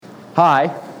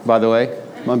Hi, by the way.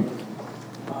 I'm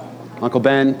Uncle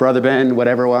Ben, Brother Ben,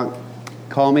 whatever you want.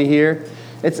 Call me here.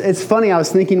 It's funny, I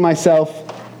was thinking to myself,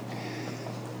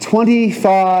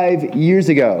 25 years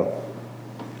ago,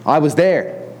 I was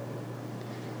there.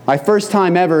 My first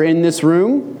time ever in this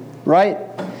room, right?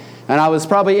 And I was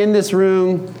probably in this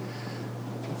room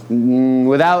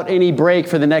without any break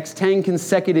for the next 10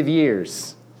 consecutive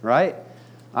years, right?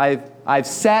 I've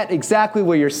sat exactly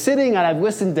where you're sitting, and I've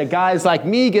listened to guys like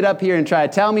me get up here and try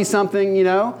to tell me something, you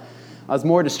know. I was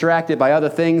more distracted by other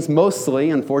things, mostly.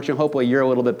 Unfortunately, hopefully you're a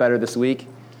little bit better this week.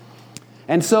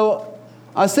 And so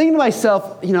I was thinking to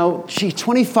myself,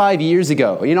 25 years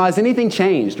ago, has anything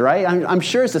changed, right? I'm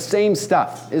sure it's the same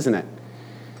stuff, isn't it?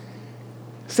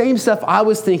 Same stuff I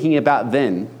was thinking about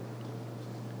then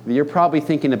that you're probably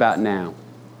thinking about now.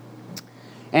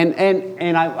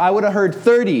 And I would have heard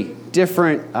 30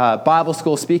 different Bible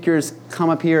school speakers come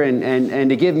up here and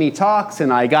to give me talks,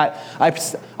 and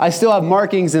I still have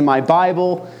markings in my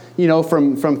Bible,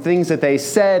 from things that they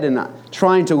said and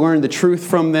trying to learn the truth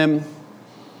from them.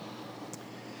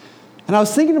 And I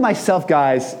was thinking to myself,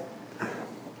 guys,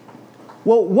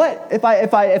 well, what if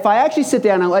I actually sit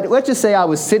down and let's just say I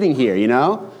was sitting here,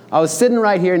 I was sitting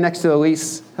right here next to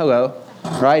Elise, hello,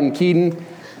 right, and Keaton,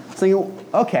 thinking,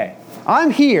 okay,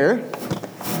 I'm here,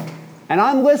 and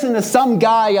I'm listening to some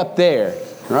guy up there,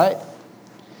 right?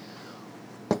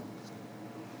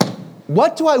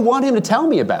 What do I want him to tell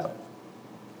me about?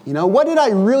 What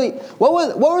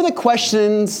were the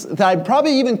questions that I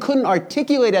probably even couldn't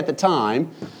articulate at the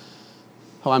time?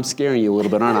 Oh, I'm scaring you a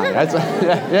little bit, aren't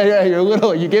I?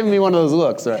 You're giving me one of those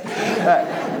looks, right?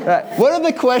 What are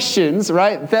the questions,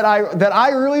 right, that I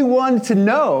really wanted to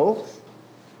know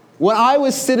when I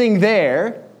was sitting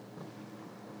there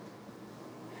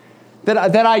that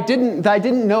I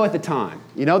didn't know at the time,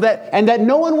 that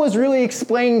no one was really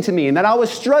explaining to me, and that I was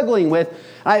struggling with.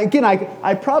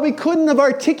 I probably couldn't have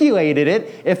articulated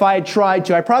it if I had tried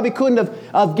to. I probably couldn't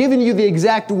have given you the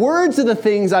exact words of the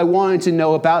things I wanted to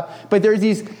know about. But there's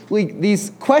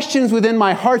these questions within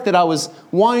my heart that I was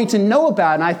wanting to know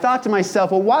about, and I thought to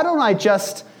myself, well, why don't I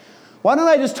just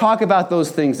talk about those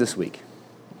things this week?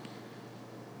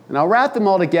 And I'll wrap them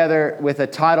all together with a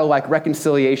title like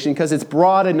reconciliation, because it's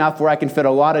broad enough where I can fit a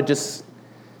lot of just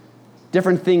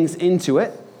different things into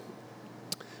it.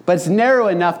 But it's narrow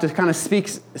enough to kind of speak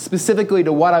specifically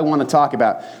to what I want to talk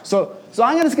about. So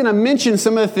I'm just going to mention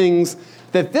some of the things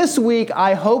that this week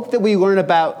I hope that we learn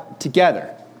about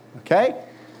together. Okay?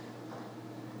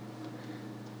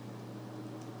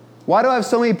 Why do I have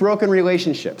so many broken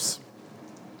relationships?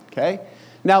 Okay?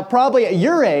 Now, probably at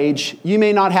your age, you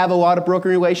may not have a lot of broken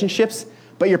relationships,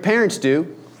 but your parents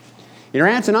do. Your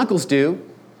aunts and uncles do.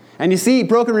 And you see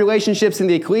broken relationships in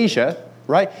the ecclesia,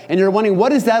 right? And you're wondering,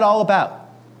 what is that all about?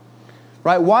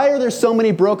 Right? Why are there so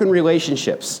many broken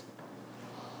relationships?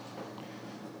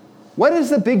 What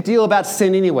is the big deal about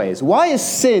sin anyways? Why is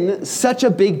sin such a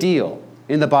big deal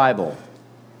in the Bible?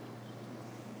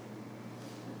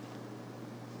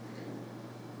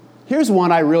 Here's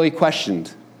one I really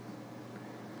questioned.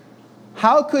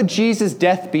 How could Jesus'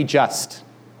 death be just?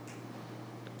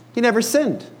 He never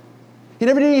sinned. He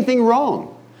never did anything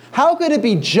wrong. How could it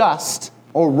be just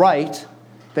or right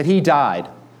that he died?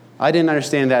 I didn't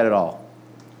understand that at all.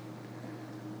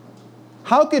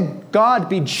 How could God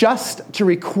be just to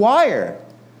require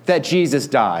that Jesus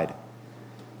died?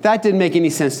 That didn't make any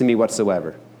sense to me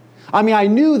whatsoever. I mean, I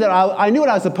knew what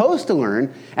I was supposed to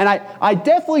learn, and I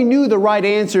definitely knew the right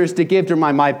answers to give to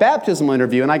my baptismal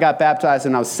interview, and I got baptized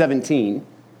when I was 17.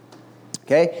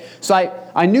 Okay?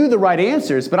 So I knew the right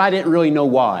answers, but I didn't really know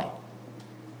why.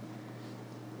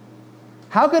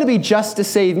 How could it be just to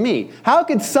save me? How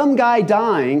could some guy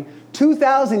dying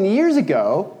 2,000 years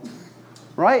ago,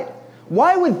 right?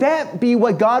 Why would that be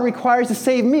what God requires to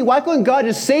save me? Why couldn't God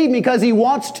just save me because he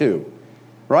wants to,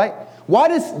 right? Why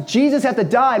does Jesus have to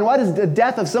die, and why does the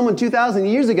death of someone 2,000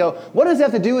 years ago, what does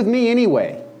that have to do with me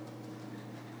anyway?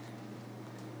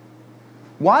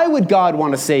 Why would God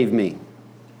want to save me? Okay,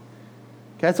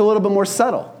 that's a little bit more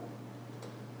subtle.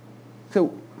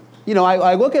 So,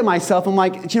 I look at myself, I'm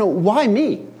like, why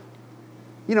me?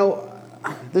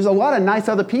 There's a lot of nice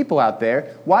other people out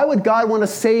there. Why would God want to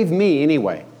save me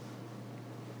anyway?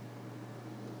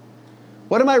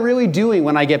 What am I really doing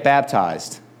when I get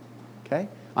baptized? Okay?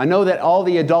 I know that all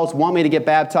the adults want me to get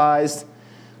baptized.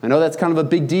 I know that's kind of a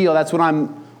big deal. That's what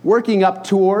I'm working up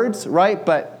towards, right?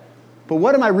 But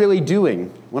what am I really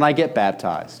doing when I get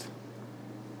baptized?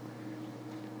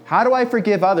 How do I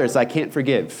forgive others I can't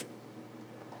forgive?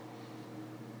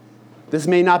 This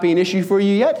may not be an issue for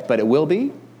you yet, but it will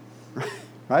be,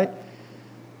 right?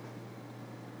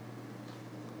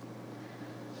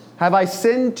 Have I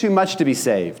sinned too much to be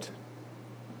saved?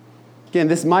 Again,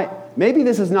 maybe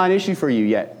this is not an issue for you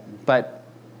yet, but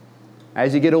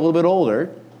as you get a little bit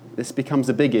older, this becomes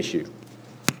a big issue.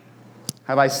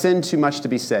 Have I sinned too much to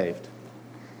be saved?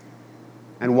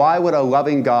 And why would a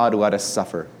loving God let us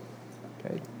suffer?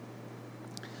 Okay.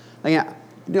 Again,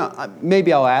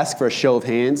 maybe I'll ask for a show of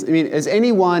hands. Has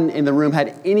anyone in the room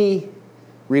had any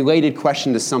related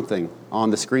question to something on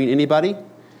the screen? Anybody?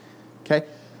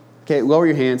 Okay, lower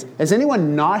your hands. Has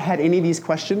anyone not had any of these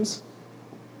questions?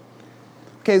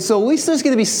 Okay, so at least there's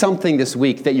going to be something this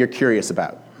week that you're curious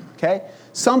about. Okay?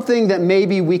 Something that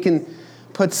maybe we can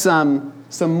put some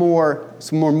more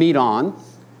meat on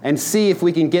and see if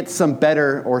we can get some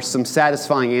better or some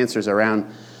satisfying answers around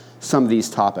some of these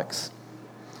topics.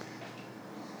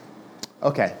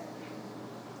 Okay.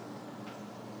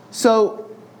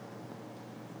 So,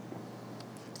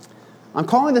 I'm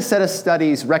calling this set of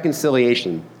studies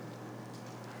Reconciliation.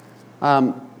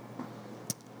 I'm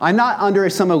not under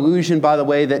some illusion, by the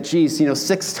way, that,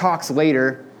 6 talks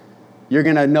later, you're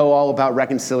going to know all about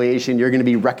reconciliation. You're going to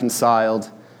be reconciled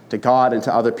to God and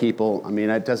to other people.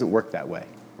 It doesn't work that way,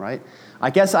 right? I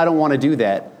guess I don't want to do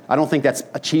that. I don't think that's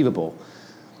achievable.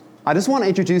 I just want to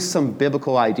introduce some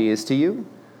biblical ideas to you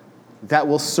that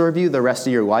will serve you the rest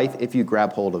of your life if you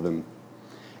grab hold of them.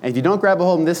 And if you don't grab a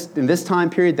hold in this time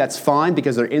period, that's fine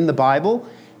because they're in the Bible,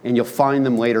 and you'll find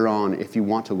them later on if you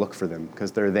want to look for them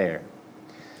because they're there.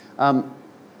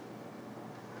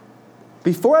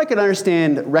 Before I could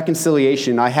understand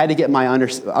reconciliation, I had to get my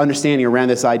understanding around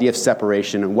this idea of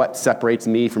separation and what separates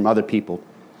me from other people.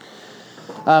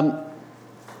 Maybe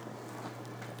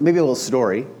a little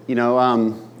story.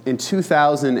 In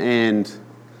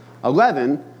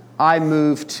 2011, I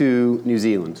moved to New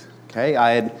Zealand. Okay,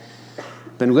 I had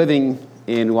been living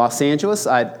in Los Angeles.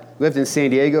 I'd lived in San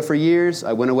Diego for years.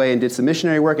 I went away and did some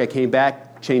missionary work. I came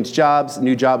back, changed jobs.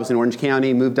 New job was in Orange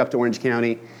County, moved up to Orange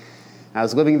County. I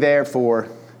was living there for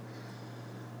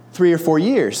 3 or 4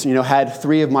 years. Had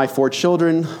 3 of my 4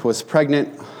 children, was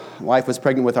pregnant. Wife was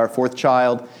pregnant with our 4th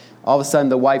child. All of a sudden,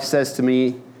 the wife says to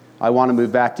me, I want to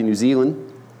move back to New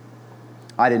Zealand.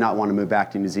 I did not want to move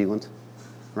back to New Zealand,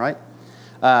 right?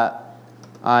 I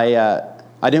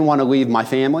didn't want to leave my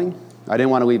family. I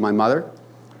didn't want to leave my mother.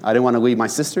 I didn't want to leave my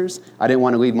sisters. I didn't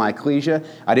want to leave my ecclesia.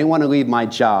 I didn't want to leave my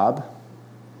job.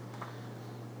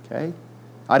 Okay?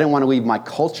 I didn't want to leave my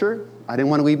culture. I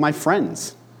didn't want to leave my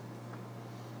friends.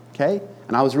 Okay?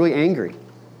 And I was really angry.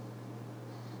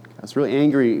 I was really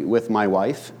angry with my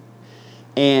wife.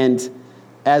 And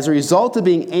as a result of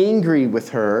being angry with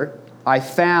her, I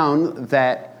found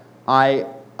that I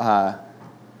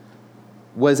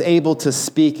was able to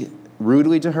speak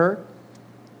rudely to her.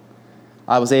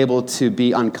 I was able to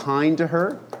be unkind to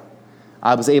her.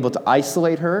 I was able to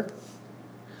isolate her.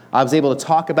 I was able to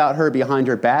talk about her behind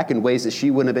her back in ways that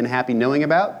she wouldn't have been happy knowing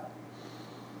about.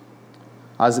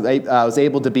 I was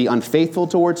able to be unfaithful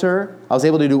towards her. I was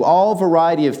able to do all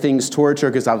variety of things towards her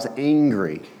because I was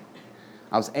angry.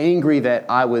 I was angry that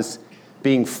I was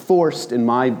being forced in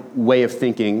my way of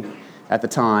thinking at the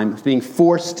time, being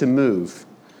forced to move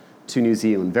to New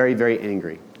Zealand. Very, very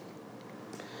angry.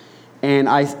 And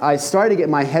I started to get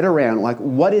my head around,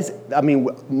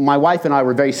 my wife and I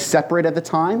were very separate at the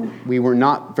time. We were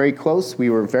not very close. We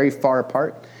were very far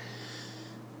apart.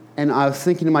 And I was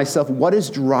thinking to myself, what is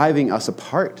driving us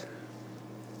apart?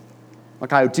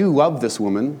 I do love this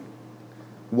woman.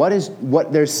 There's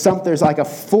like a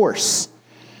force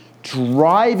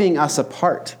driving us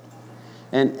apart.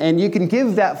 And you can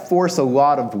give that force a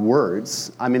lot of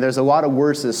words. There's a lot of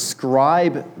words to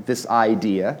describe this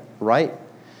idea, right?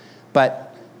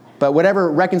 But whatever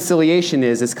reconciliation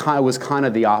was kind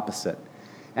of the opposite.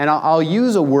 And I'll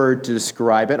use a word to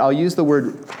describe it. I'll use the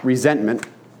word resentment,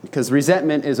 because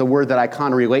resentment is a word that I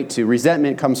kind of relate to.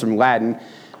 Resentment comes from Latin.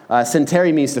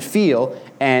 Sentere means to feel,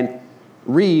 and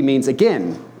means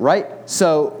again, right?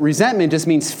 So resentment just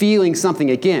means feeling something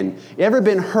again. You ever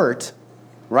been hurt,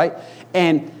 right?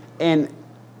 And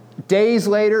days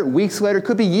later, weeks later,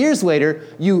 could be years later,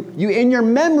 you in your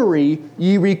memory,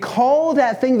 you recall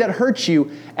that thing that hurt you,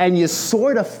 and you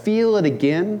sort of feel it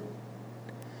again.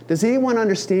 Does anyone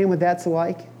understand what that's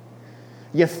like?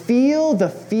 You feel the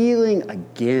feeling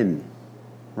again,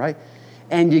 right?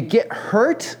 And you get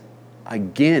hurt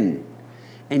again.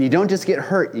 And you don't just get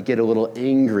hurt, you get a little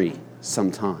angry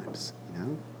sometimes,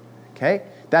 Okay?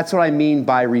 That's what I mean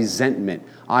by resentment.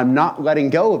 I'm not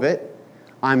letting go of it.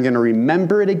 I'm going to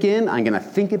remember it again. I'm going to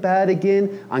think about it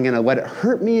again. I'm going to let it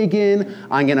hurt me again.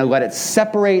 I'm going to let it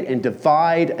separate and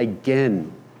divide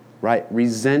again, right?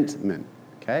 Resentment,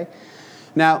 okay?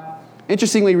 Now,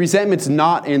 Interestingly, resentment's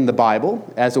not in the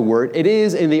Bible as a word. It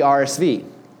is in the RSV.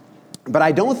 But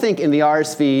I don't think in the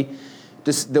RSV,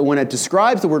 when it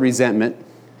describes the word resentment,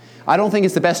 I don't think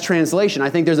it's the best translation. I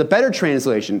think there's a better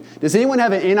translation. Does anyone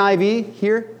have an NIV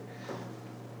here?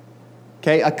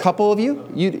 Okay, a couple of you?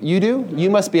 You do? You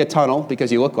must be a tunnel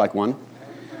because you look like one.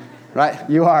 Right?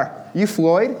 You are. You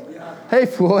Floyd? Yeah. Hey,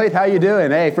 Floyd, how you doing?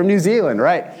 Hey, from New Zealand,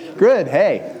 right? Good,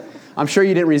 hey. I'm sure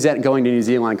you didn't resent going to New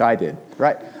Zealand like I did,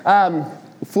 right?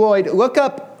 Floyd, look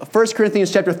up 1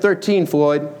 Corinthians chapter 13,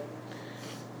 Floyd.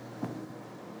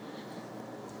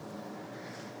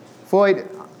 Floyd,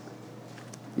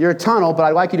 you're a tunnel, but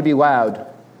I'd like you to be loud.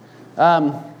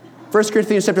 1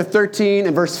 Corinthians chapter 13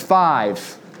 and verse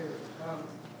 5.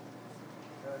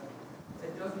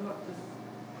 It does not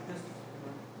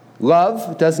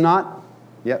Love does not?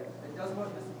 Yep. It does not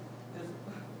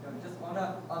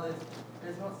dishonor others. It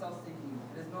is not self-seeking.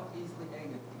 It is not easily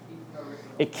angered.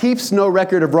 It keeps no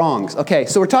record of wrongs. Okay,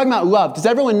 so we're talking about love. Does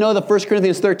everyone know that 1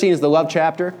 Corinthians 13 is the love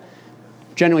chapter?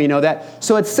 Generally, you know that.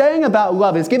 So it's saying about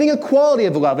love. It's giving a quality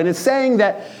of love. And it's saying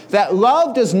that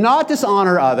love does not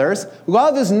dishonor others.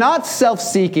 Love is not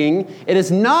self-seeking. It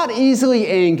is not easily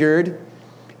angered.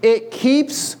 It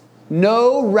keeps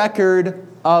no record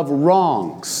of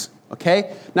wrongs.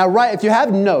 Okay? Now, if you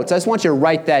have notes, I just want you to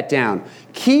write that down.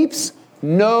 Keeps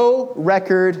no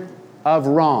record of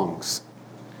wrongs.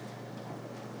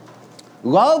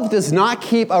 Love does not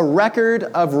keep a record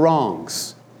of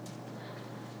wrongs.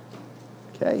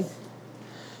 Okay?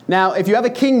 Now, if you have a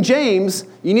King James,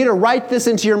 you need to write this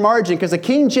into your margin because the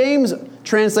King James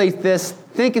translates this,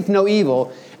 thinketh no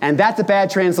evil, and that's a bad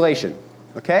translation.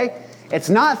 Okay? It's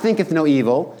not thinketh no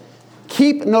evil.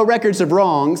 Keep no records of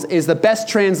wrongs is the best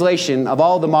translation of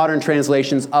all the modern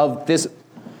translations of this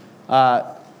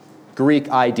Greek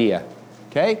idea.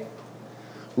 Okay?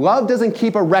 Love doesn't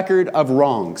keep a record of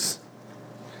wrongs.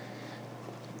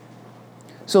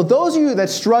 So those of you that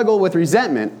struggle with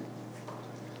resentment,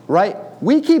 right,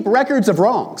 we keep records of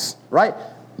wrongs, right?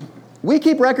 We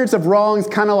keep records of wrongs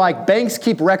kind of like banks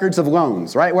keep records of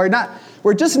loans, right?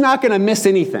 We're just not going to miss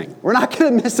anything. We're not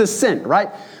going to miss a cent, right?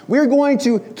 We're going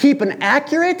to keep an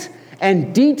accurate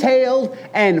and detailed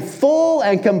and full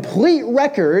and complete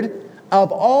record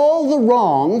of all the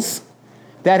wrongs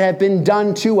that have been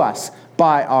done to us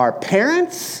by our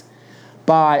parents,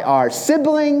 by our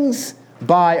siblings,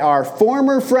 by our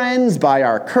former friends, by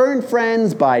our current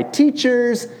friends, by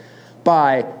teachers,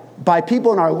 by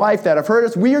people in our life that have hurt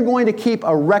us. We are going to keep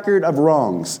a record of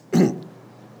wrongs.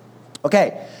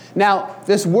 Okay, now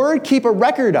this word keep a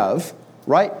record of,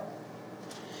 right?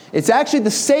 It's actually the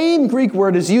same Greek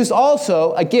word is used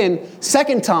also, again,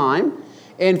 second time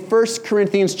in 1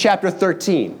 Corinthians chapter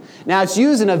 13. Now it's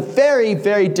used in a very,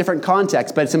 very different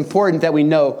context, but it's important that we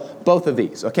know both of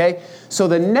these, okay? So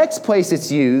the next place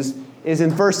it's used is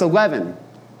in verse 11.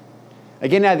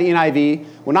 Again, out of the NIV.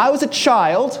 When I was a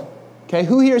child, okay,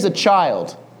 who here is a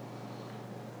child?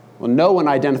 Well, no one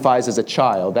identifies as a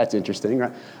child. That's interesting,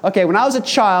 right? Okay, when I was a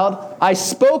child, I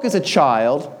spoke as a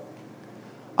child.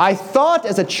 I thought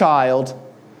as a child.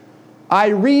 I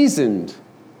reasoned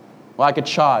like a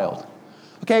child.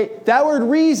 Okay, that word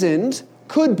reasoned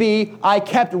could be I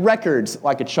kept records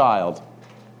like a child.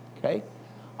 Okay?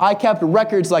 I kept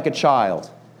records like a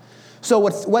child. So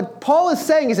what Paul is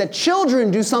saying is that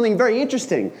children do something very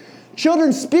interesting.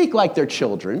 Children speak like their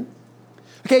children.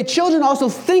 Okay, children also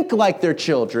think like their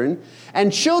children.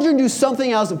 And children do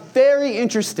something else very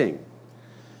interesting.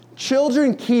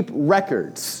 Children keep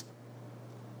records.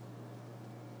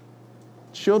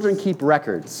 Children keep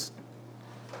records.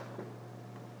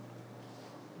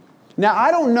 Now,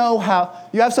 I don't know how,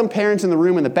 you have some parents in the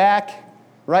room in the back,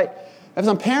 right? You have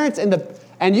some parents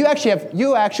and you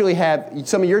actually have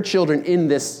some of your children in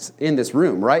this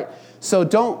room, right? So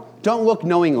don't look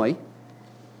knowingly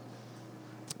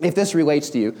if this relates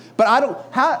to you.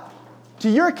 But do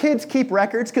your kids keep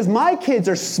records? Because my kids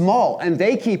are small and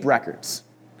they keep records,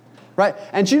 right?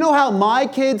 And do you know how my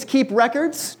kids keep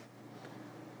records?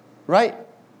 Right?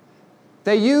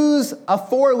 They use a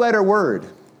 4-letter word.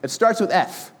 It starts with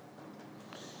F.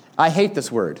 I hate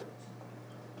this word. Do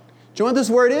you know what this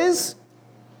word is?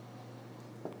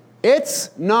 It's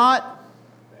not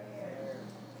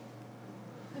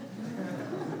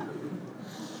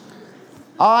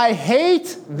I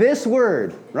hate this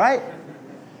word, right?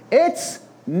 It's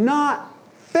not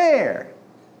fair.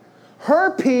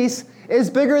 Her piece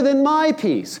is bigger than my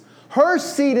piece. Her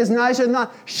seat is nicer than mine.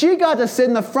 She got to sit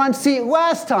in the front seat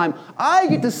last time. I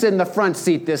get to sit in the front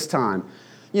seat this time.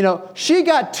 You know, she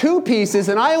got 2 pieces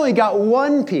and I only got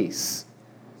 1 piece.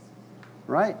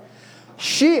 Right?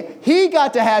 He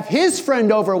got to have his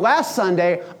friend over last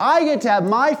Sunday. I get to have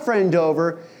my friend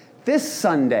over this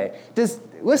Sunday.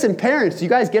 Listen, parents, do you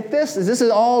guys get this? Is this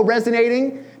all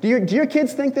resonating? Do your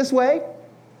kids think this way?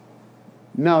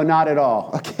 No, not at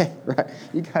all. Okay, right.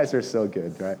 You guys are so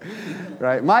good, right?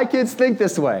 Right. My kids think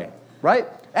this way, right?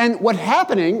 And what's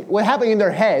happening in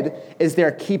their head is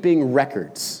they're keeping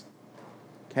records.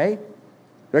 Okay?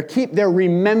 They're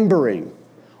remembering.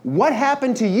 What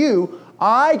happened to you?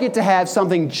 I get to have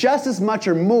something just as much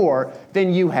or more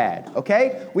than you had,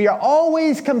 okay? We are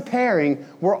always comparing.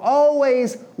 We're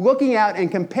always looking out and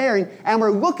comparing, and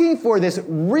we're looking for this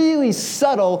really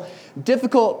subtle,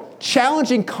 difficult,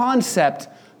 challenging concept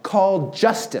called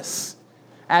justice,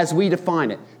 as we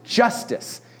define it.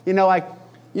 Justice.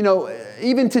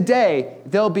 Even today,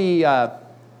 there'll be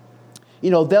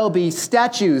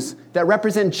statues that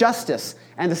represent justice.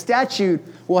 And the statue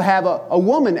will have a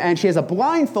woman, and she has a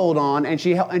blindfold on, and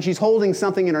she's holding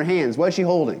something in her hands. What is she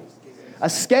holding? A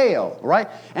scale, right?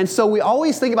 And so we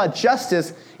always think about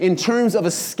justice in terms of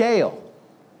a scale.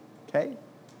 Okay?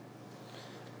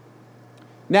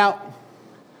 Now,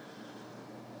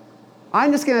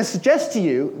 I'm just going to suggest to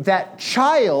you that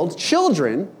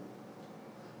children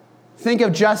think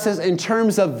of justice in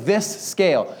terms of this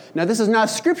scale. Now, this is not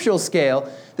a scriptural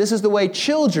scale. This is the way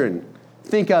children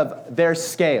think of their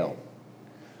scale.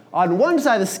 On one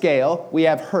side of the scale, we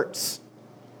have hurts.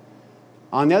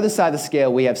 On the other side of the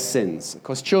scale, we have sins. Of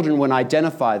course, children wouldn't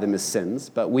identify them as sins,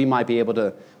 but we might be able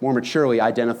to more maturely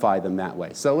identify them that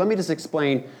way. So let me just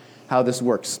explain how this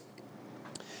works.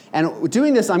 And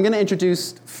doing this, I'm going to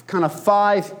introduce kind of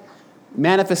 5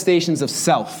 manifestations of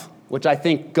self, which I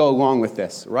think go along with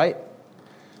this, right?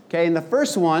 Okay, and the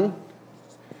first one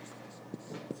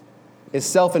is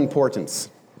self-importance.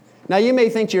 Now, you may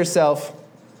think to yourself,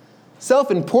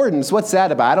 self-importance, what's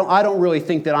that about? I don't really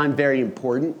think that I'm very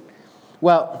important.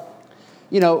 Well,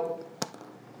 the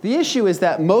issue is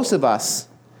that most of us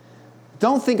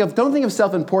don't think of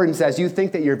self-importance as you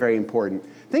think that you're very important.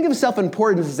 Think of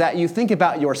self-importance as that you think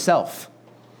about yourself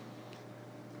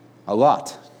a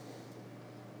lot.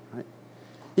 Right?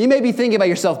 You may be thinking about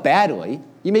yourself badly.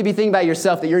 You may be thinking about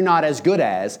yourself that you're not as good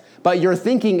as, but you're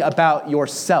thinking about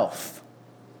yourself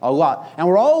a lot. And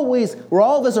all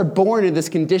of us are born in this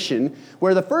condition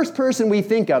where the first person we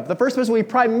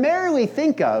primarily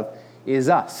think of is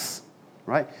us,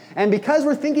 right? And because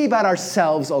we're thinking about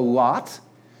ourselves a lot,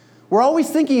 we're always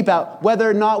thinking about whether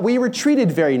or not we were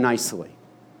treated very nicely,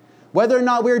 whether or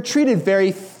not we were treated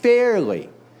very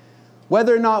fairly,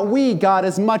 whether or not we got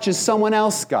as much as someone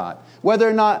else got, whether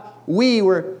or not we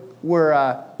were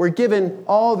given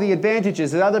all the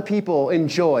advantages that other people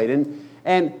enjoyed.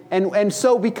 And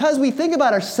so because we think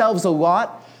about ourselves a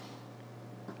lot,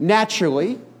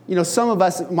 naturally, some of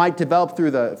us might develop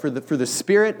through the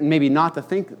Spirit, and maybe not to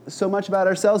think so much about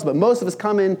ourselves, but most of us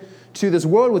come into this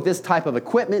world with this type of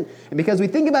equipment, and because we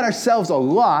think about ourselves a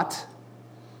lot,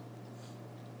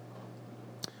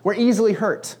 we're easily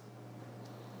hurt.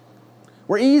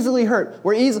 We're easily hurt.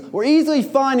 We're easily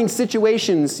finding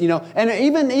situations, and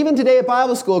even today at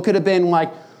Bible school, it could have been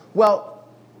like, well,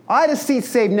 I had a seat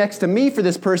saved next to me for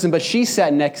this person, but she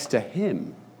sat next to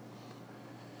him.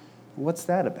 What's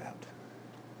that about?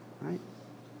 Right?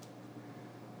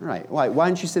 All right. Why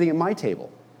aren't you sitting at my table?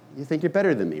 You think you're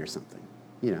better than me or something,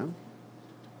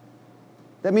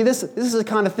 I mean, this is the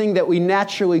kind of thing that we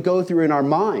naturally go through in our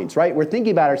minds, right? We're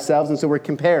thinking about ourselves, and so we're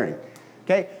comparing.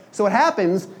 Okay? So what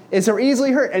happens is we're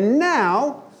easily hurt. And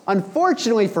now,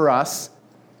 unfortunately for us,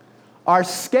 our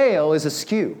scale is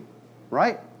askew,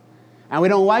 right? And we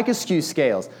don't like askew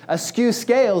scales. Askew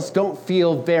scales don't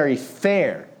feel very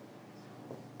fair.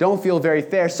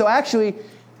 So actually,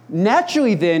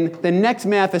 naturally then, the next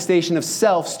manifestation of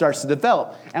self starts to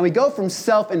develop. And we go from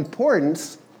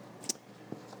self-importance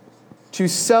to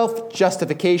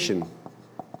self-justification.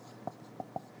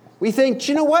 We think,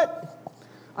 you know what?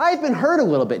 I've been hurt a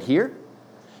little bit here.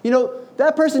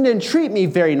 That person didn't treat me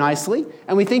very nicely.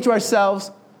 And we think to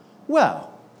ourselves,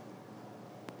 well,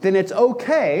 then it's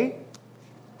okay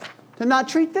to not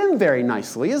treat them very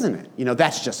nicely, isn't it?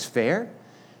 That's just fair.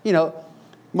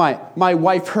 My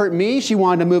wife hurt me. She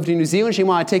wanted to move to New Zealand. She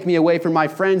wanted to take me away from my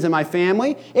friends and my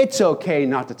family. It's okay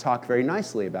not to talk very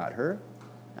nicely about her.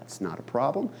 That's not a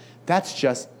problem. That's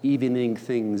just evening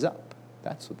things up.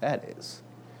 That's what that is,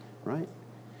 right?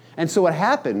 And so what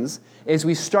happens is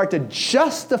we start to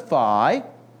justify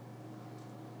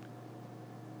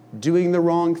doing the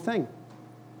wrong thing.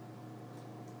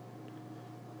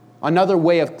 Another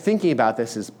way of thinking about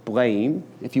this is blame.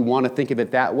 If you want to think of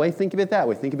it that way, think of it that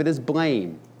way. Think of it as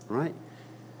blame, right?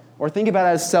 or think about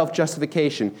it as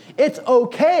self-justification. It's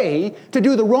okay to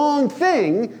do the wrong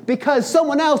thing because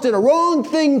someone else did a wrong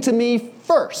thing to me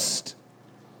first.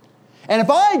 And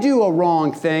if I do a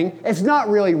wrong thing, it's not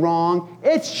really wrong.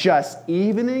 It's just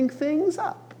evening things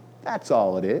up. That's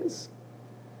all it is.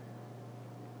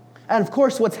 And of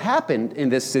course, what's happened in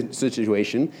this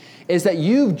situation is that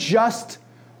you've just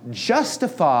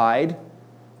justified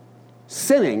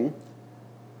sinning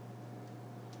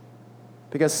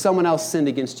because someone else sinned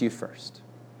against you first.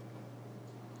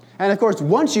 And of course,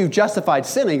 once you've justified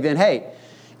sinning, then hey,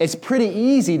 it's pretty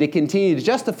easy to continue to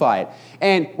justify it.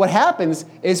 And what happens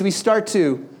is we start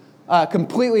to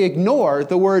completely ignore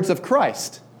the words of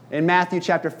Christ. In Matthew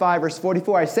chapter 5, verse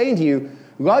 44, I say unto you,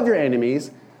 love your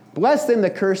enemies, bless them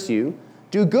that curse you,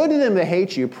 do good to them that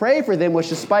hate you, pray for them which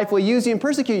despitefully use you and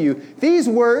persecute you. These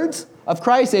words of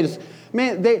Christ,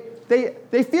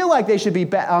 they feel like they should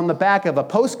be on the back of a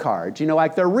postcard.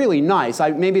 Like they're really nice.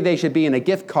 Maybe they should be in a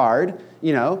gift card,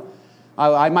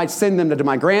 I might send them to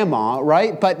my grandma,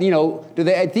 right? But,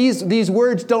 these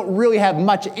words don't really have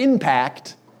much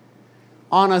impact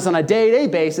on us on a day-to-day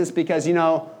basis because,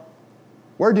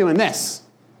 we're doing this,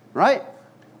 right?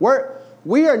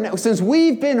 Since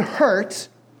we've been hurt,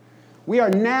 we are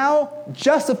now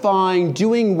justifying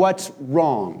doing what's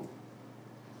wrong.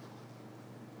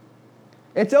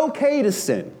 It's okay to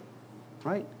sin,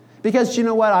 right? Because you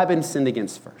know what? I've been sinned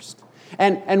against first.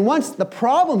 And once the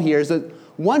problem here is that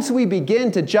once we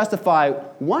begin to justify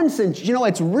one sin,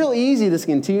 it's real easy to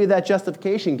continue that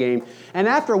justification game. And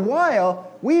after a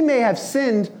while, we may have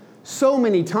sinned so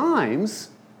many times,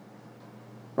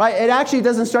 right? It actually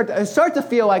doesn't start to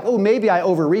feel like, oh, maybe I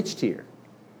overreached here.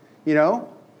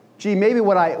 Maybe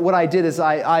what I did is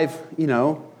I've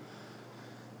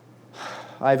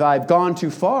gone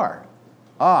too far.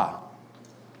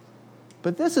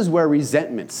 But this is where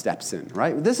resentment steps in,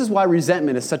 right? This is why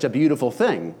resentment is such a beautiful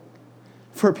thing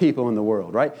for people in the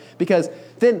world, right? Because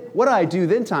then what I do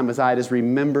then, Tom, is I just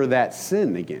remember that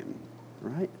sin again,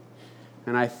 right?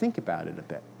 And I think about it a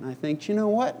bit. And I think, you know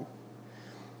what?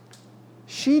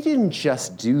 She didn't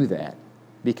just do that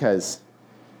because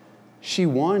she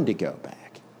wanted to go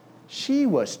back. She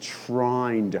was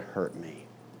trying to hurt me.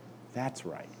 That's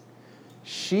right.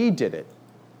 She did it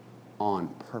on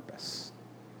purpose.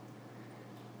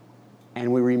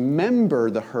 And we remember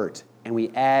the hurt and we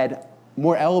add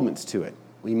more elements to it.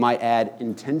 We might add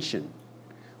intention.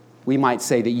 We might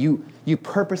say that you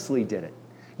purposely did it.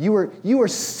 You were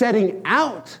setting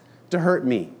out to hurt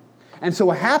me. And so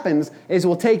what happens is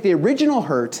we'll take the original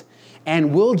hurt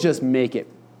and we'll just make it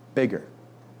bigger.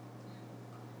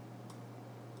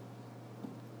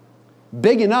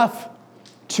 Big enough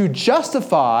to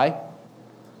justify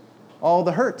all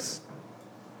the hurts.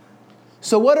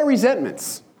 So what are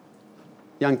resentments,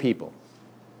 young people?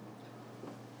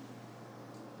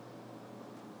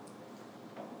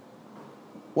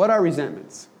 What are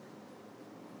resentments?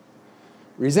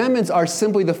 Resentments are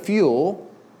simply the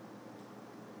fuel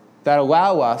that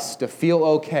allow us to feel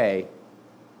okay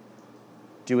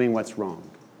doing what's wrong.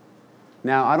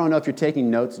 Now, I don't know if you're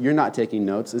taking notes. You're not taking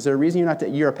notes. Is there a reason you're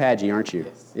not you're a Padgy, aren't you?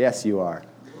 Yes. Yes, you are.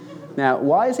 Now,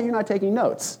 why is it you're not taking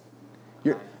notes?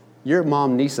 Your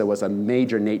mom, Nisa, was a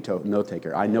major note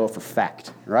taker. I know it for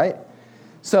fact, right?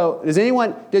 So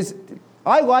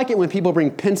I like it when people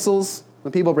bring pencils,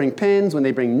 when people bring pens, when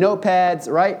they bring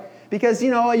notepads, right? Because,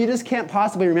 you just can't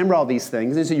possibly remember all these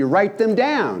things. And so you write them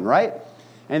down, right?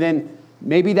 And then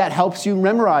maybe that helps you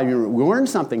memorize, you learn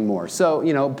something more.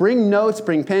 So, bring notes,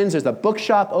 bring pens. There's a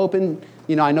bookshop open.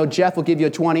 I know Jeff will give you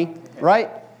a 20, right?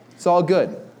 It's all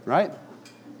good, right?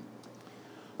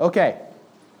 Okay.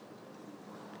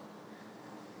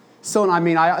 So,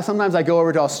 sometimes I go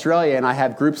over to Australia and I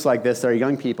have groups like this that are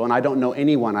young people and I don't know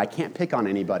anyone. I can't pick on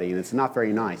anybody and it's not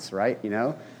very nice, right?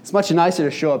 It's much nicer to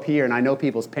show up here and I know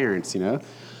people's parents,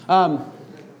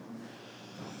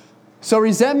 So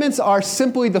resentments are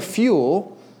simply the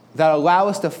fuel that allow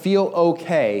us to feel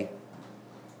okay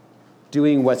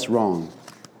doing what's wrong.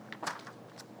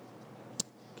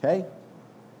 Okay?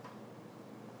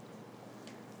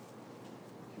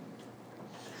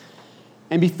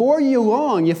 And before you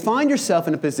long, you find yourself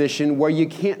in a position where you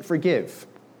can't forgive.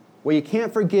 Where you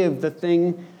can't forgive the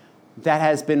thing that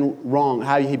has been wrong,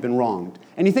 how you've been wronged.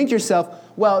 And you think to yourself,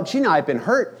 well, Gina, I've been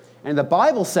hurt. And the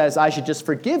Bible says I should just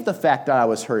forgive the fact that I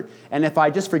was hurt. And if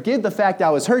I just forgive the fact that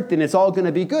I was hurt, then it's all going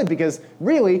to be good. Because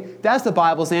really, that's the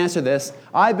Bible's answer to this.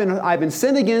 I've been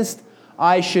sinned against.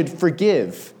 I should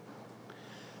forgive.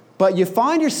 But you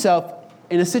find yourself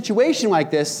in a situation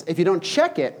like this, if you don't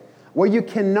check it, where you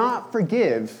cannot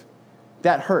forgive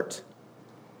that hurt.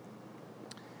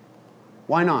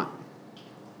 Why not?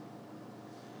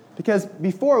 Because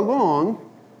before long,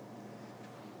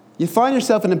 you find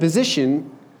yourself in a position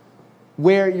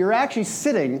where you're actually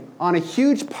sitting on a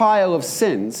huge pile of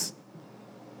sins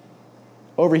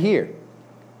over here.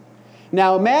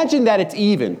 Now imagine that it's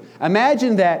even.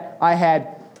 Imagine that I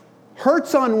had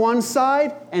hurts on one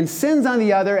side and sins on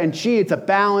the other, and gee, it's a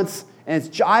balance, and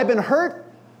I've been hurt,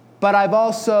 but I've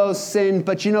also sinned,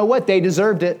 but you know what? They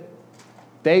deserved it.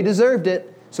 They deserved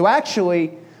it. So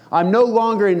actually, I'm no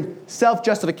longer in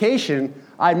self-justification.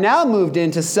 I've now moved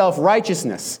into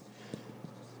self-righteousness.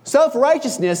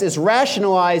 Self-righteousness is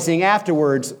rationalizing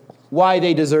afterwards why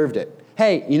they deserved it.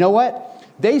 Hey, you know what?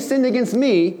 They sinned against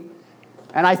me,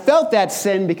 and I felt that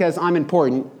sin because I'm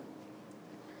important.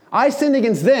 I sinned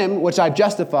against them, which I've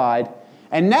justified,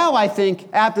 and now I think,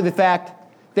 after the fact,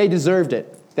 they deserved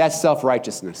it. That's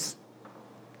self-righteousness.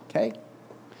 Okay?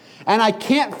 And I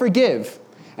can't forgive.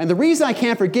 And the reason I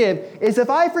can't forgive is if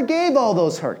I forgave all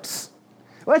those hurts,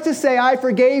 let's just say I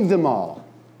forgave them all,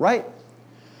 right?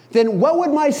 Then what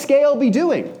would my scale be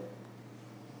doing?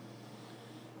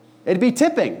 It'd be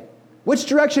tipping. Which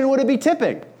direction would it be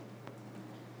tipping?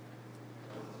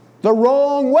 The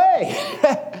wrong way.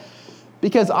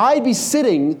 Because I'd be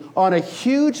sitting on a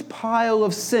huge pile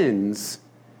of sins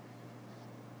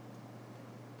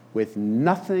with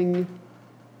nothing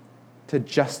to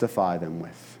justify them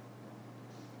with.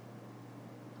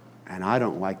 And I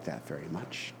don't like that very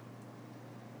much.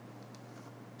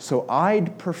 So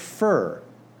I'd prefer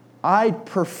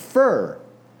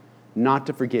not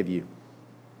to forgive you.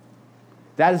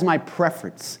 That is my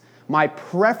preference. My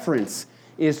preference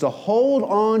is to hold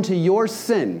on to your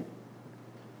sin,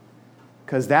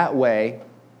 because that way,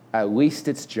 at least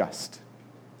it's just.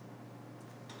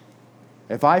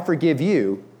 If I forgive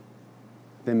you,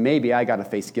 then maybe I got to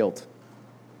face guilt.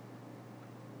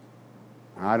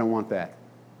 I don't want that.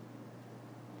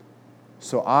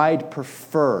 So I'd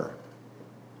prefer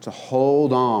to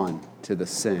hold on to the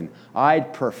sin.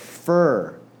 I'd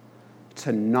prefer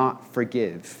to not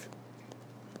forgive.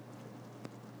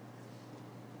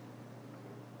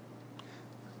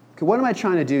 Okay, what am I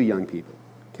trying to do, young people?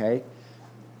 Okay?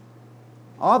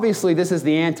 Obviously, this is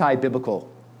the anti-biblical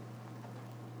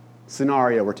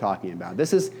scenario we're talking about.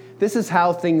 This is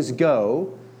how things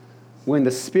go when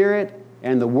the Spirit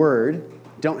and the Word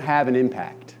don't have an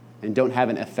impact and don't have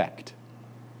an effect.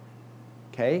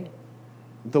 Okay?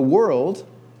 The world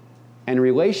and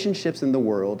relationships in the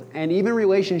world, and even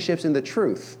relationships in the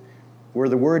truth, where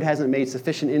the Word hasn't made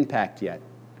sufficient impact yet,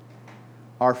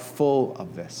 are full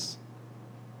of this.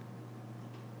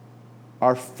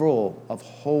 Are full of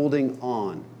holding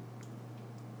on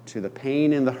to the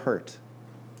pain and the hurt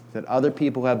that other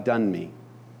people have done me,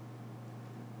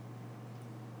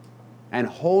 and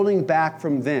holding back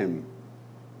from them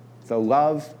the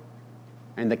love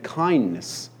and the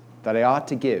kindness that I ought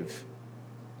to give,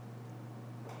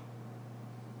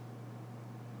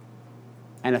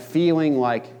 and a feeling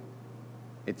like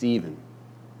it's even.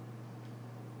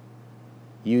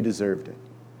 You deserved it.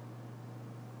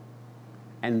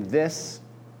 And this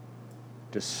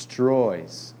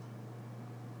destroys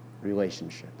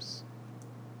relationships.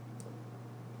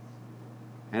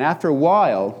 And after a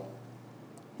while,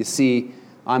 you see,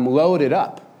 I'm loaded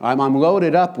up. I'm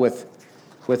loaded up with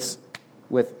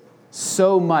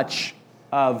so much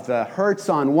of the hurts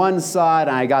on one side,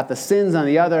 and I got the sins on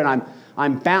the other, and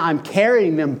I'm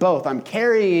carrying them both. I'm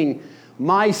carrying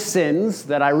my sins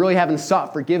that I really haven't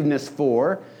sought forgiveness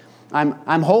for.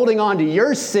 I'm holding on to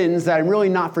your sins that I'm really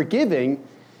not forgiving.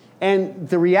 And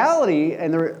the reality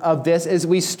of this is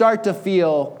we start to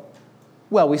feel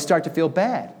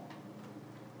bad.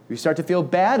 We start to feel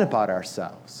bad about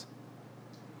ourselves.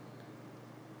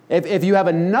 If you have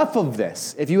enough of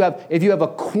this, if you have a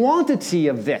quantity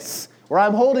of this, where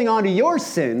I'm holding on to your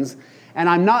sins, and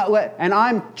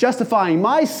I'm justifying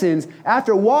my sins,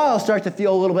 after a while I start to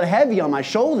feel a little bit heavy on my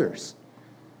shoulders.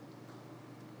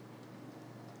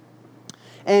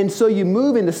 And so you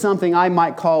move into something I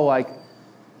might call like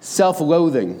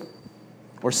self-loathing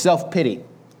or self-pity.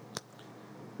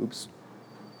 Oops.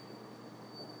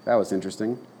 That was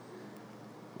interesting.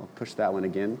 I'll push that one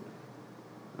again.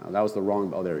 Oh, that was the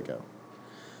wrong, there we go.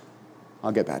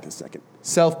 I'll get back in a second.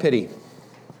 Self-pity.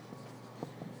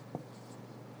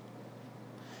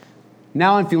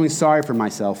 Now I'm feeling sorry for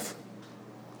myself.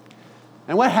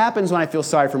 And what happens when I feel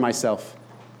sorry for myself?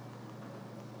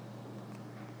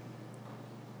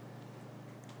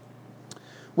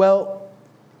 Well,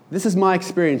 this is my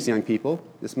experience, young people.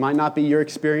 This might not be your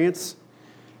experience.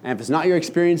 And if it's not your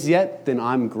experience yet, then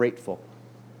I'm grateful.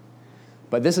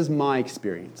 But this is my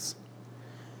experience.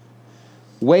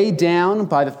 Weighed down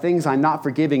by the things I'm not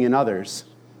forgiving in others,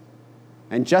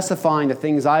 and justifying the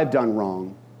things I've done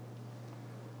wrong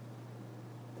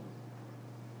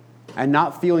and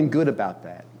not feeling good about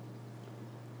that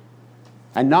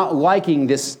and not liking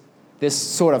this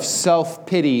sort of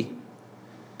self-pity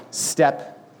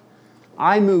step,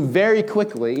 I move very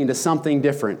quickly into something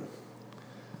different.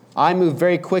 I move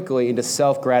very quickly into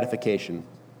self-gratification.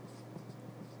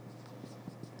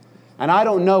 And I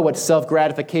don't know what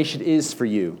self-gratification is for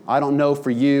you. I don't know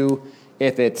for you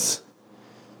if it's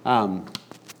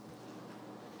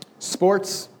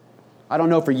sports. I don't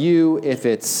know for you if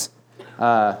it's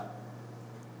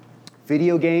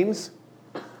video games.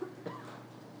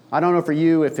 I don't know for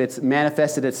you if it's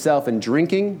manifested itself in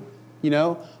drinking.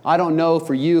 I don't know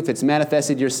for you if it's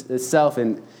manifested itself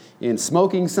in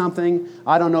smoking something.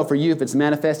 I don't know for you if it's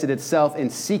manifested itself in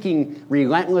seeking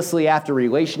relentlessly after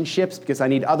relationships because I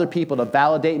need other people to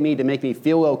validate me, to make me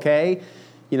feel okay.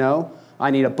 I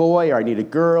need a boy or I need a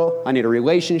girl. I need a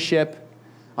relationship.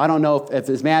 I don't know if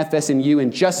it's manifesting you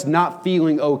in just not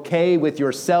feeling okay with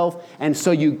yourself, and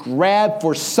so you grab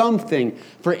for something,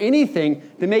 for anything,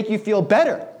 to make you feel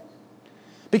better.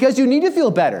 Because you need to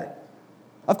feel better.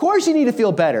 Of course you need to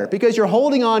feel better because you're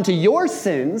holding on to your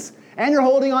sins and you're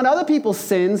holding on to other people's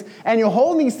sins and you're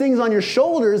holding these things on your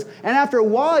shoulders, and after a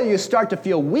while you start to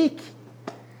feel weak.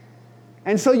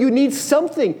 And so you need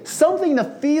something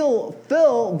to fill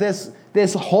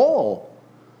this hole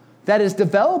that is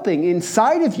developing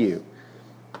inside of you.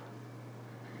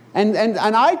 And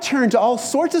I turn to all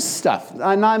sorts of stuff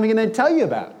I'm not even going to tell you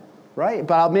about, right?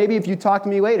 But maybe if you talk to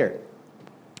me later,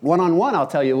 one-on-one, I'll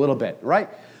tell you a little bit, right?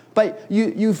 But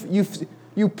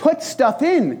you put stuff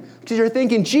in because you're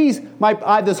thinking, geez, I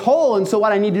have this hole, and so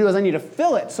what I need to do is I need to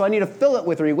fill it. So I need to fill it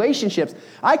with relationships.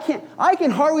 I can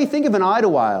hardly think of an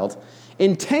Idlewild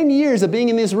in 10 years of being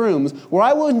in these rooms where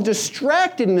I wasn't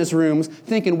distracted in these rooms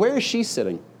thinking, where is she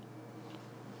sitting?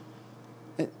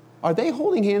 Are they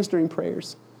holding hands during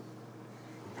prayers?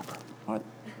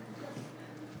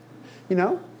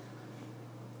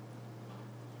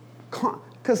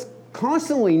 Because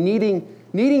constantly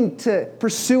needing to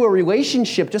pursue a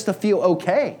relationship just to feel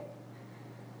okay,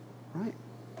 right?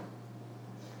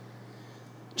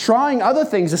 Trying other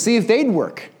things to see if they'd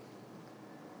work.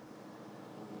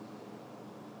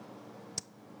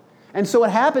 And so what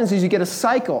happens is you get a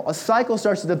cycle. A cycle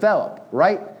starts to develop,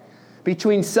 right?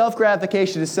 Between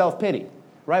self-gratification and self-pity,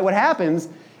 right? What happens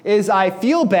is I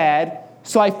feel bad,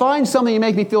 so I find something to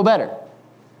make me feel better.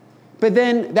 But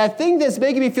then that thing that's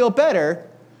making me feel better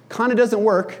kind of doesn't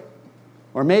work,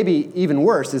 or maybe even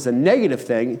worse, is a negative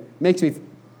thing, makes me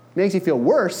feel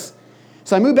worse.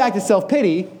 So I move back to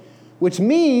self-pity, which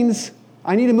means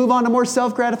I need to move on to more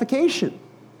self-gratification.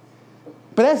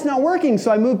 But that's not working,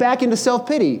 so I move back into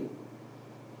self-pity.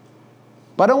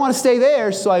 But I don't want to stay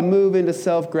there, so I move into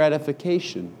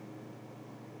self-gratification.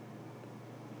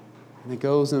 And it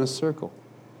goes in a circle.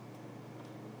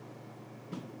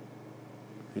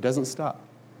 It doesn't stop.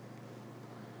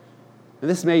 And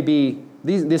this may be,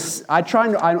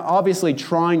 I'm obviously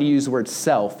trying to use the word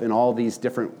self in all these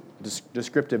different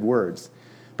descriptive words.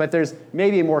 But there's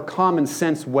maybe a more common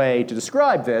sense way to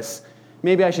describe this.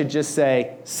 Maybe I should just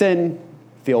say, sin,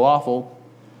 feel awful.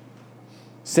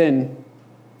 Sin,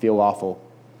 feel awful.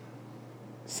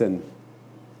 Sin,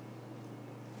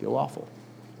 feel awful.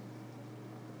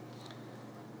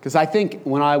 Because I think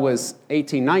when I was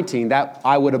 18, 19, that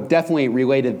I would have definitely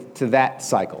related to that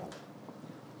cycle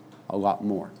a lot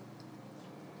more.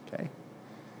 Okay?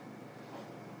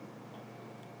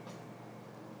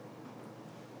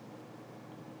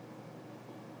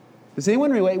 Does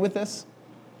anyone relate with this?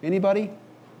 Anybody?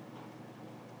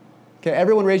 Okay,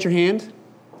 everyone raise your hand.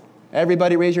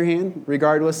 Everybody raise your hand,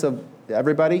 regardless of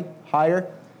everybody. Higher.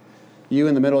 You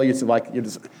in the middle, you're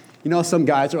just, some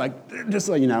guys are like, just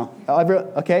so you know.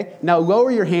 Okay, now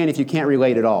lower your hand if you can't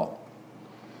relate at all.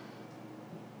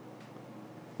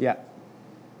 Yeah.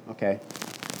 Okay.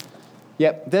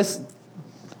 Yep, this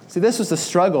was the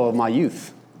struggle of my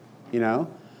youth, But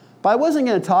I wasn't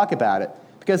going to talk about it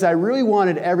because I really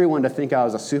wanted everyone to think I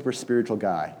was a super spiritual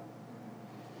guy.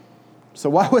 So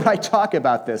why would I talk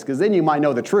about this? Because then you might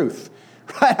know the truth,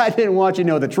 right? I didn't want you to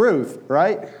know the truth,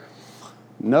 right?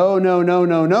 No.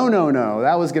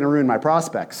 That was going to ruin my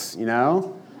prospects,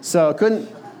 So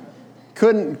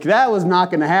that was not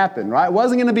going to happen, right? I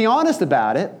wasn't going to be honest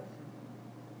about it.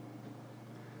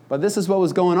 But this is what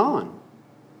was going on,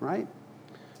 right?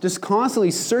 Just constantly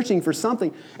searching for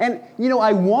something. And,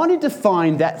 I wanted to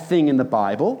find that thing in the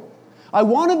Bible. I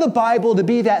wanted the Bible to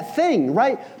be that thing,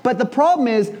 right? But the problem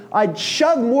is I'd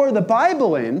shove more of the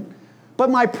Bible in,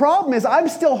 but my problem is I'm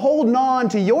still holding on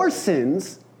to your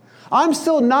sins. I'm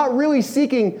still not really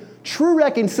seeking true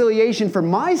reconciliation for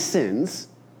my sins,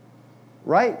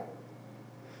 right?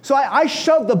 So I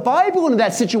shoved the Bible into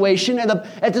that situation, and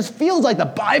it just feels like the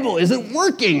Bible isn't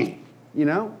working, you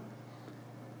know?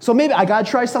 So maybe I got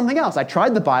to try something else. I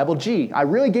tried the Bible. Gee, I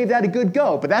really gave that a good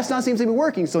go, but that's not seems to be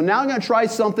working. So now I'm going to try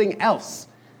something else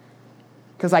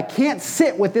because I can't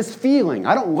sit with this feeling.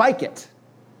 I don't like it.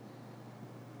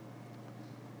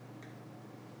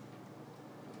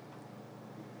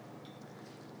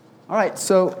 All right,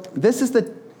 so this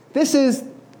is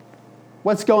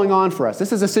what's going on for us.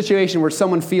 This is a situation where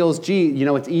someone feels, gee, you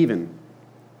know, it's even.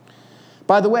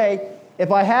 By the way,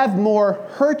 if I have more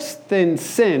hurts than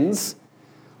sins,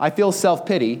 I feel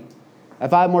self-pity.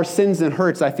 If I have more sins than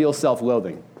hurts, I feel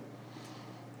self-loathing.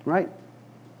 Right?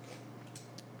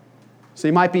 So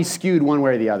you might be skewed one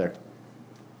way or the other.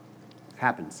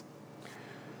 Happens.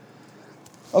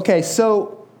 Okay,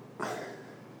 so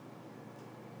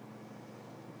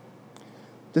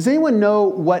does anyone know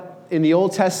what, in the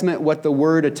Old Testament, what the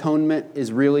word atonement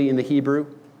is really in the Hebrew?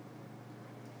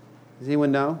 Does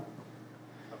anyone know?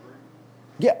 Covering.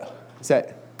 Yeah. Is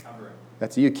that? Covering.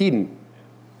 That's you, Keaton.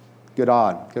 Good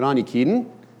on. Good on you, Keaton.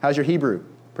 How's your Hebrew?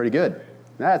 Pretty good.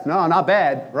 That's not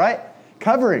bad, right?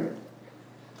 Covering.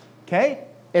 Okay?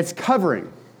 It's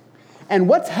covering. And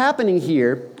what's happening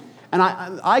here, and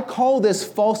I call this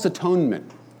false atonement.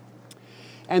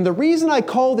 And the reason I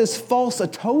call this false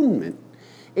atonement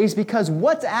is because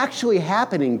what's actually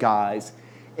happening, guys,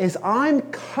 is I'm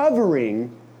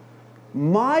covering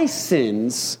my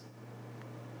sins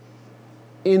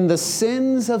in the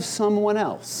sins of someone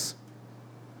else.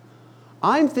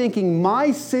 I'm thinking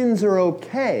my sins are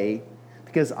okay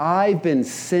because I've been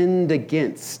sinned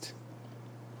against.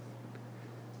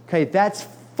 Okay, that's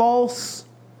false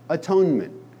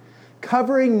atonement.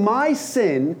 Covering my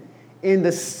sin in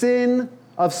the sin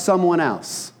of someone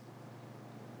else.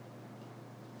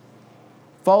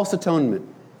 False atonement.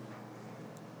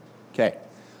 Okay.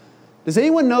 Does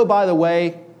anyone know, by the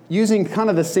way, using kind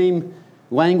of the same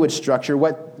language structure,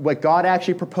 what God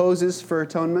actually proposes for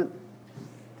atonement?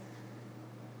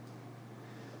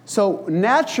 So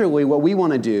naturally, what we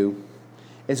want to do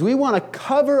is we want to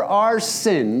cover our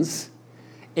sins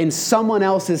in someone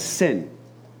else's sin.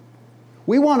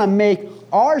 We want to make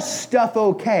our stuff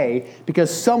okay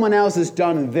because someone else has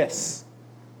done this.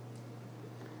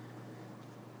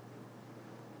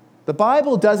 The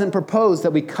Bible doesn't propose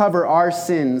that we cover our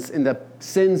sins in the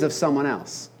sins of someone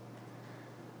else.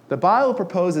 The Bible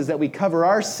proposes that we cover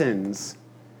our sins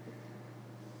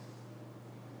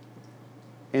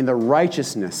in the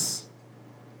righteousness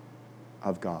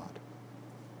of God.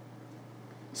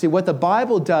 See, what the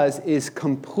Bible does is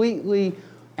completely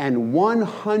and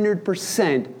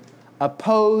 100%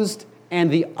 opposed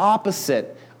and the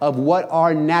opposite of what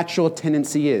our natural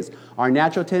tendency is. Our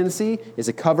natural tendency is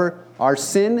to cover our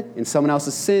sin in someone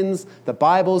else's sins. The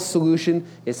Bible's solution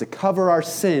is to cover our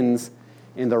sins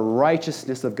in the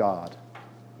righteousness of God.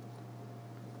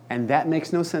 And that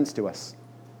makes no sense to us.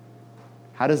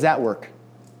 How does that work?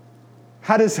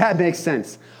 How does that make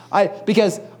sense?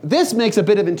 Because this makes a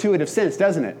bit of intuitive sense,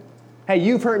 doesn't it? Hey,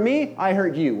 you've hurt me, I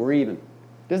hurt you, we're even.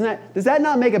 Does that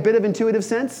not make a bit of intuitive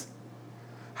sense?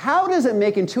 How does it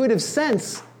make intuitive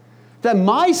sense that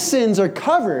my sins are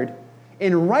covered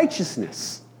in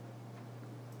righteousness?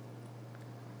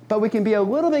 But we can be a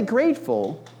little bit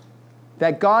grateful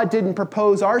that God didn't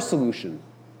propose our solution.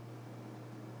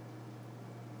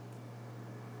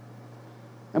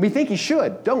 And we think he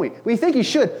should, don't we? We think he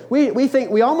should.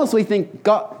 We almost think,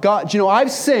 God, you know,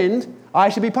 I've sinned, I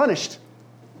should be punished.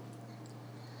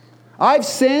 I've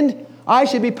sinned, I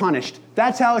should be punished.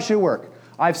 That's how it should work.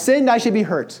 I've sinned, I should be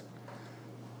hurt.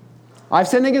 I've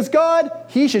sinned against God,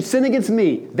 he should sin against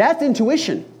me. That's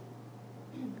intuition.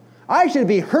 I should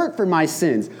be hurt for my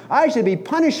sins. I should be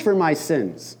punished for my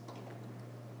sins.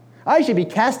 I should be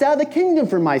cast out of the kingdom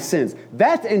for my sins.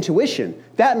 That's intuition.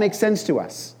 That makes sense to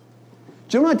us.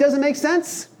 Do you know what doesn't make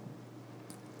sense?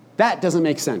 That doesn't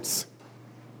make sense.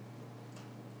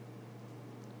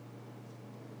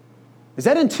 Is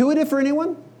that intuitive for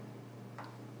anyone?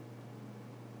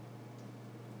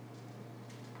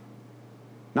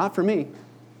 Not for me.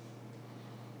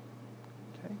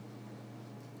 Okay.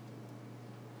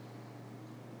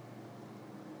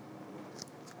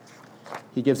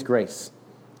 He gives grace.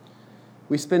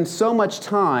 We spend so much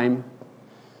time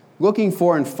looking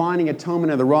for and finding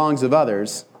atonement of the wrongs of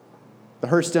others, the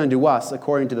hurts done to us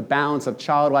according to the balance of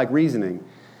childlike reasoning,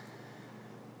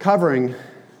 covering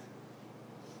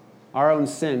our own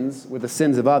sins with the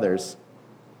sins of others,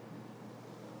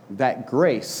 that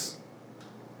grace,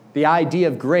 the idea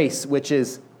of grace, which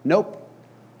is, nope,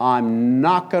 I'm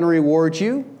not going to reward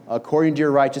you according to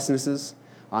your righteousnesses.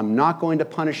 I'm not going to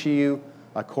punish you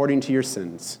according to your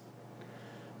sins.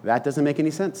 That doesn't make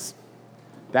any sense.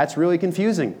 That's really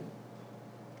confusing.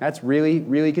 That's really,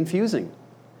 really confusing.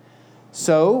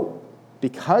 So,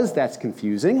 because that's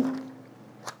confusing,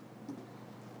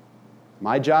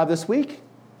 my job this week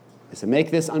is to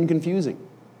make this unconfusing.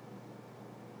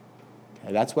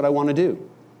 Okay, that's what I want to do.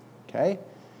 Okay?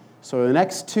 So the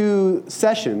next 2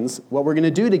 sessions, what we're going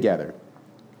to do together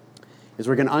is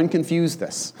we're going to unconfuse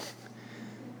this.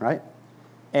 Right?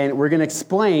 And we're going to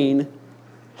explain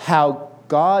how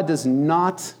God does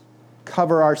not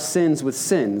cover our sins with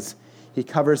sins. He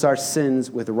covers our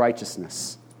sins with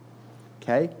righteousness.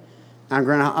 Okay? And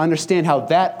we're going to understand how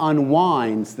that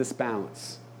unwinds this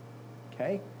balance.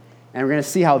 Okay? And we're going to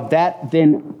see how that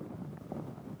then...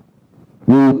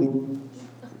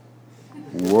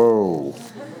 Whoa.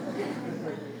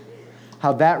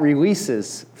 How that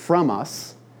releases from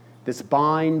us this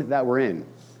bind that we're in.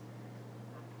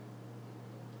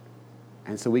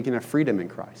 And so we can have freedom in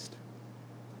Christ.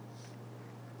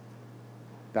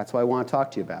 That's what I want to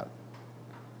talk to you about.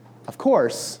 Of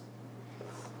course,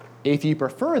 if you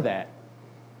prefer that,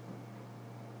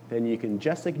 then you can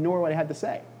just ignore what I had to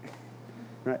say.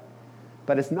 Right?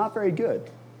 But it's not very good,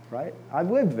 right?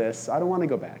 I've lived this. I don't want to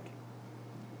go back.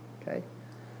 Okay?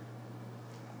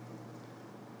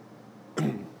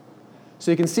 So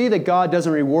you can see that God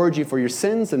doesn't reward you for your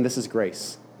sins, and this is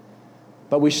grace.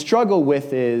 But we struggle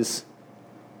with is,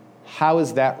 how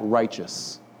is that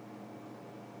righteous?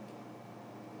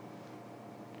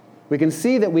 We can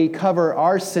see that we cover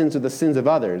our sins with the sins of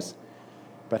others,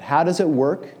 but how does it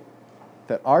work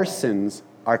that our sins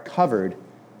are covered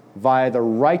via the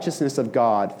righteousness of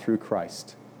God through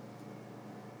Christ?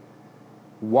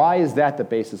 Why is that the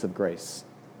basis of grace?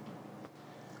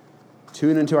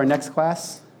 Tune into our next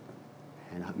class,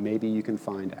 and maybe you can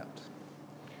find out.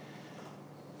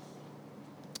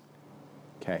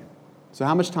 Okay, so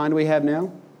how much time do we have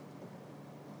now?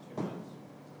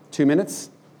 2 minutes?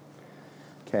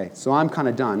 Okay, so I'm kind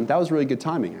of done. That was really good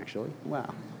timing, actually.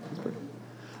 Wow, that's pretty.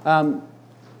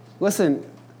 Listen,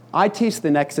 I teach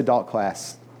the next adult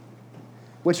class,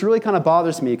 which really kind of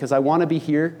bothers me because I want to be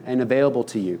here and available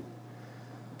to you.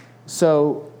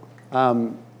 So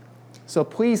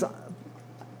please,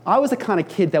 I was the kind of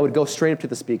kid that would go straight up to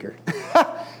the speaker,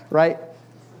 right?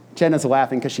 Jenna's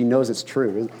laughing because she knows it's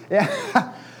true.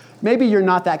 Yeah. Maybe you're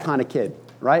not that kind of kid,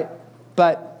 right?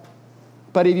 But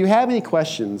if you have any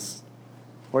questions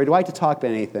or you'd like to talk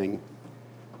about anything,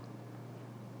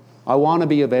 I want to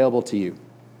be available to you,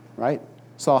 right?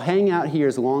 So I'll hang out here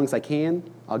as long as I can.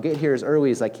 I'll get here as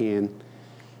early as I can.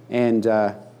 And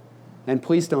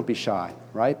please don't be shy,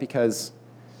 right? Because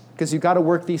you've got to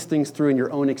work these things through in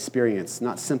your own experience,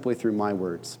 not simply through my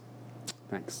words.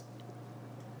 Thanks.